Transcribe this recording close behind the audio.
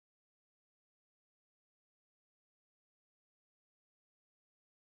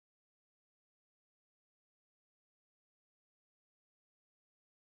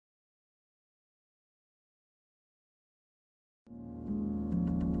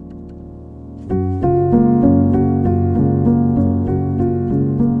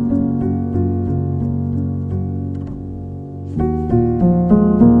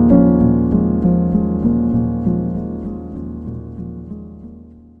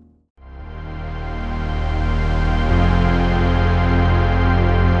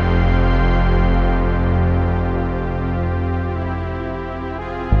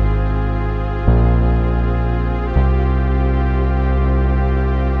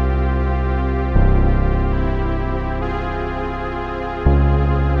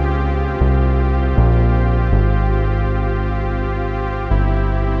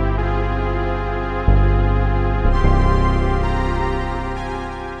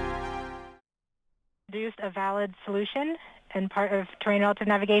Produced a valid solution and part of terrain relative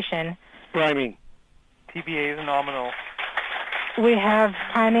navigation. Priming. TBA is nominal. We have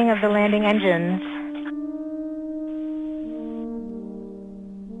priming of the landing engines.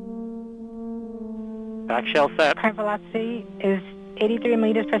 Back shell set. Current velocity is 83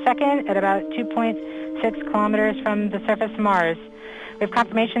 meters per second at about 2.6 kilometers from the surface of Mars. We have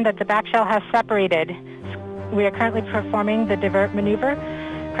confirmation that the back shell has separated. We are currently performing the divert maneuver.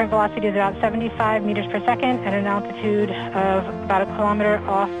 Current velocity is about 75 meters per second at an altitude of about 1 kilometer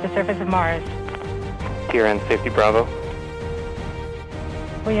off the surface of Mars. TRN Safety Bravo.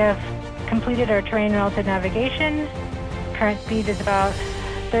 We have completed our terrain relative navigation. Current speed is about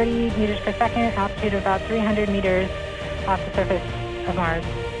 30 meters per second, altitude of about 300 meters off the surface of Mars.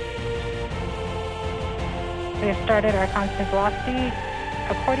 We have started our constant velocity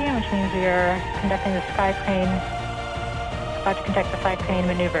accordion, which means we are conducting the sky crane, about to conduct the sky crane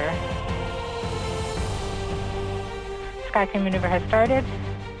maneuver. Sky crane maneuver has started,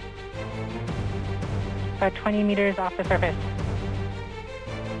 about 20 meters off the surface.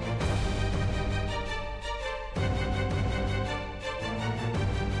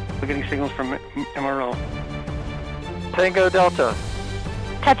 We're getting signals from MRO. Tango Delta.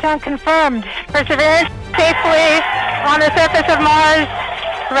 Touchdown confirmed. Perseverance safely on the surface of Mars,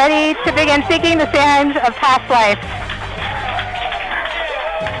 ready to begin seeking the sands of past life.